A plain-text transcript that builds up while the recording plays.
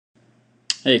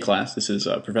Hey class, this is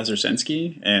Professor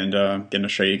Sensky, and I'm going to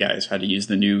show you guys how to use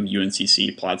the new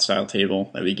UNCC plot style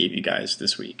table that we gave you guys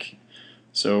this week.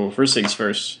 So first things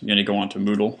first, you're going to go onto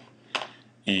Moodle,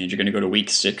 and you're going to go to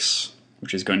week 6,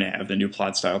 which is going to have the new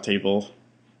plot style table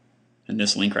in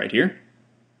this link right here.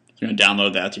 You're going to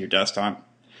download that to your desktop,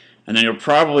 and then you'll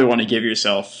probably want to give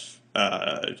yourself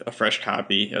a fresh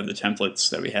copy of the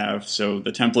templates that we have. So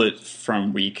the template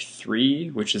from week 3,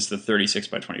 which is the 36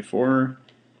 by 24,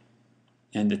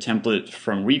 and the template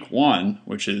from week 1,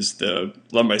 which is the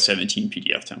 11 by 17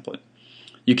 PDF template.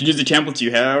 You can use the templates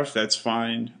you have, that's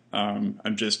fine.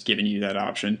 I'm just giving you that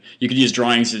option. You could use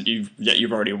drawings that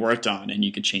you've already worked on, and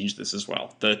you could change this as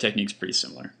well. The technique's pretty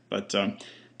similar, but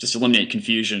just to eliminate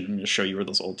confusion, I'm going to show you where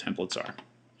those old templates are.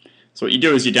 So what you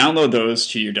do is you download those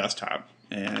to your desktop.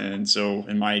 And so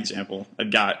in my example,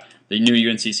 I've got the new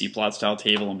UNCC plot style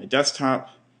table on my desktop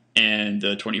and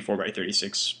the 24 by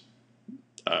 36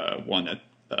 one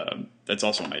that's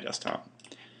also on my desktop.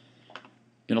 I'm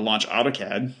going to launch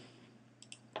AutoCAD,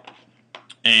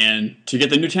 and to get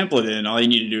the new template in, all you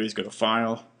need to do is go to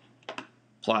File,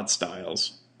 Plot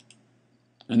Styles,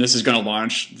 and this is going to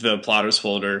launch the plotters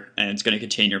folder, and it's going to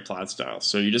contain your plot styles.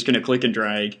 So you're just going to click and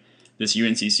drag this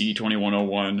UNCC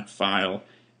 2101 file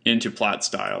into plot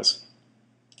styles,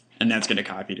 and that's going to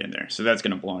copy it in there. So that's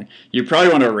going to belong. You probably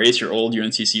want to erase your old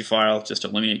UNCC file just to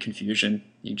eliminate confusion.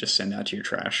 You can just send that to your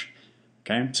trash.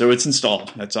 Okay, so it's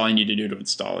installed. That's all you need to do to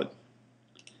install it.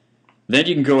 Then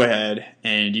you can go ahead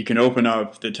and you can open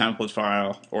up the template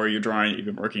file or your drawing that you've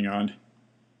been working on.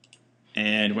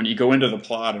 And when you go into the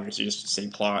plotters, you just say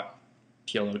plot,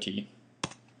 P-L-O-T.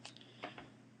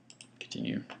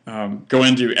 Continue. Go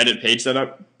into edit page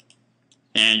setup.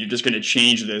 And you're just going to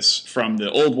change this from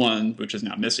the old one, which is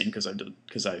now missing because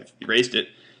I've erased it,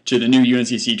 to the new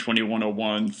UNCC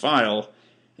 2101 file,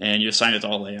 and you assign it to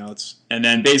all layouts. And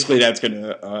then basically that's going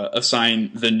to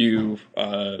assign the new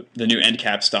end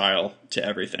cap style to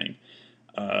everything,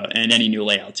 and any new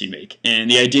layouts you make.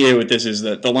 And the idea with this is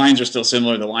that the lines are still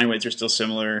similar, the line weights are still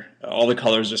similar, all the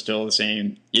colors are still the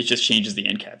same. It just changes the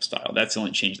end cap style. That's the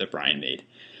only change that Brian made.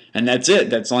 And that's it.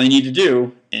 That's all you need to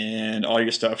do, and all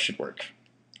your stuff should work.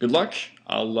 Good luck.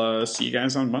 I'll see you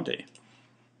guys on Monday.